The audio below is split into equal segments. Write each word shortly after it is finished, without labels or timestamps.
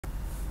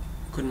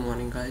Good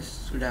morning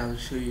guys, today I will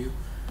show you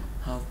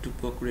how to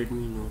book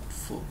Redmi Note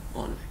 4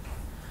 online.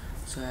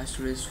 So as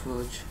today is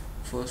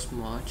 1st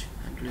March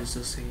and it is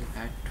a sale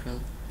at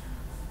 12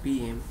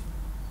 p.m.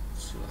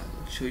 So I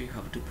will show you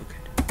how to book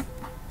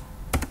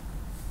it.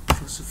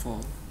 First of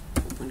all,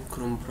 open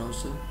Chrome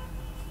browser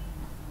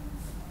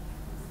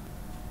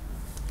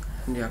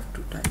and you have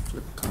to type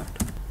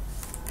Flipkart.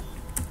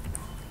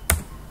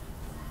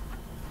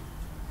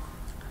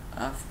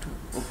 After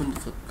open the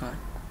Flipkart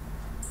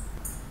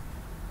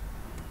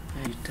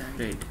and you type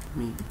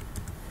Redmi.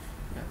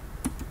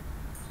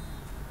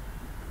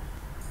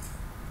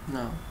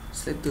 Now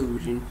select the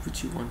variant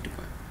which you want to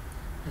buy.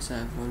 As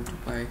I want to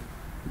buy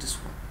this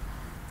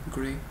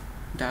one,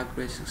 dark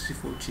gray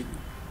 64GB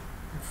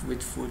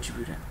with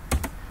 4GB RAM.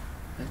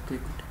 I'll click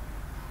it.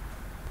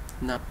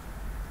 Now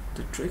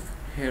the trick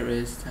here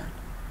is that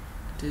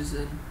it is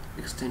an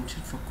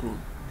extension for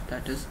Chrome,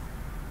 that is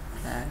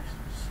Flash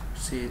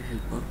Sale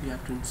Helper. We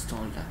have to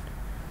install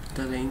that.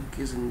 The link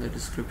is in the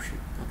description.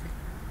 Okay.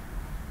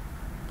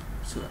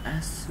 So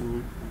as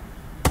soon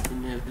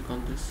when you click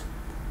on this,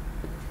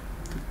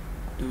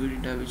 the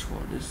variant I which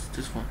one is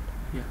this one.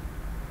 Yeah,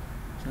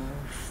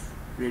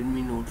 the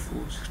Redmi Note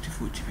 4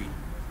 64GB.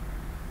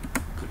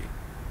 Great.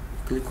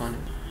 Click on it.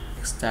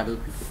 Next tab will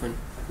be open.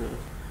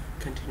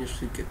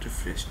 Continuously get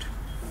refreshed.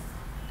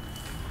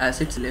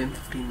 As it's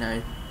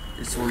 11:59,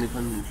 it's only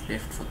 1 minute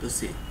left for the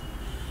sale.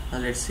 Now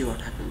let's see what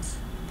happens.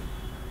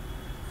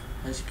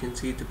 As you can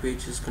see, the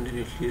page is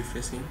continuously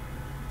refreshing.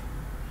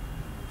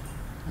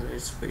 Now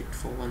let's wait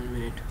for 1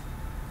 minute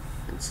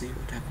and see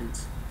what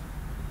happens.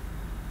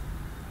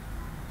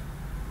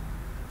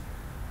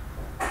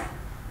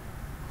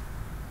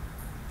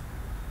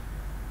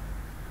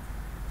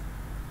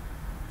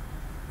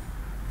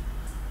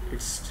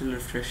 It's still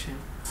refreshing.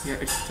 Yeah,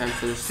 it's time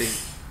for the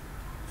sale.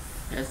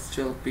 Yeah, it's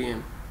 12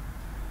 p.m.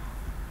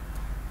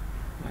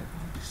 My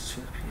god, it's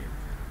 12 p.m.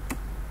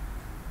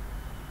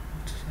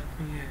 What is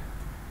happening here?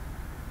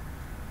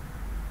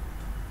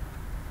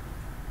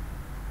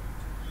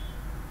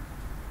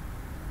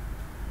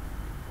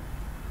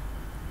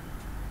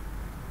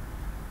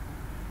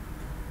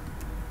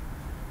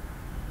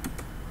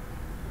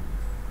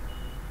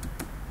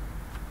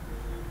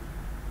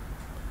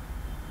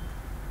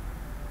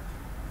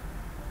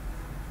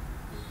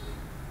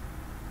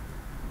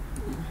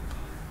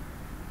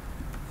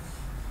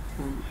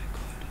 Oh my god.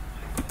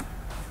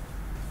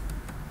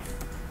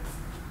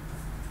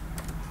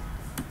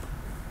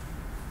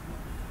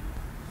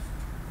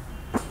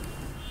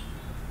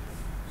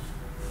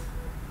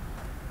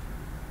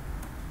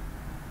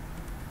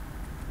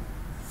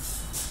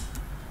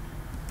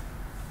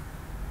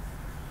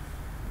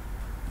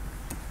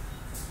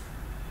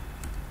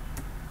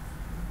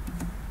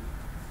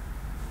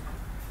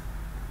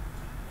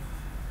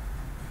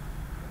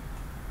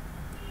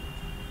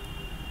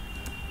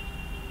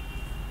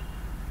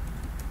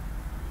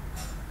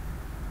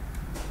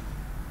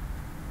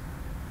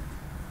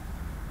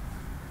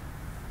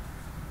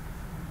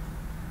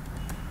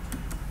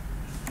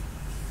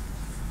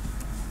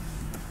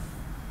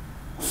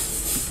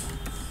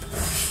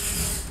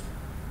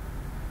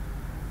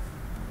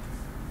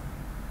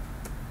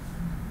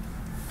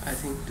 I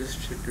think this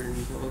trick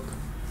didn't work,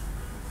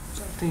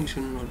 so I think you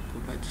should not go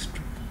by this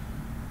trick.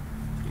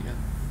 Yeah,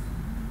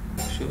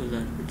 shows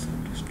that it's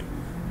understood.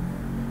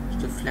 So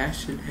the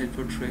flash sale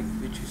helper trick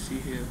which you see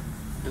here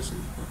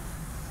doesn't work.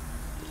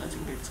 I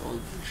think it's all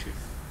bullshit.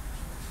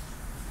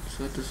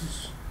 So this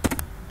is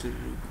the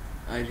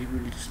I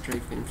revealed this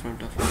trick in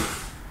front of you.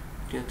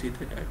 You can see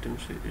that item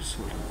is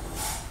sold.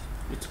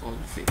 It's all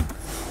fake.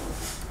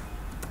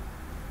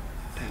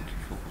 Thank you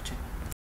for watching.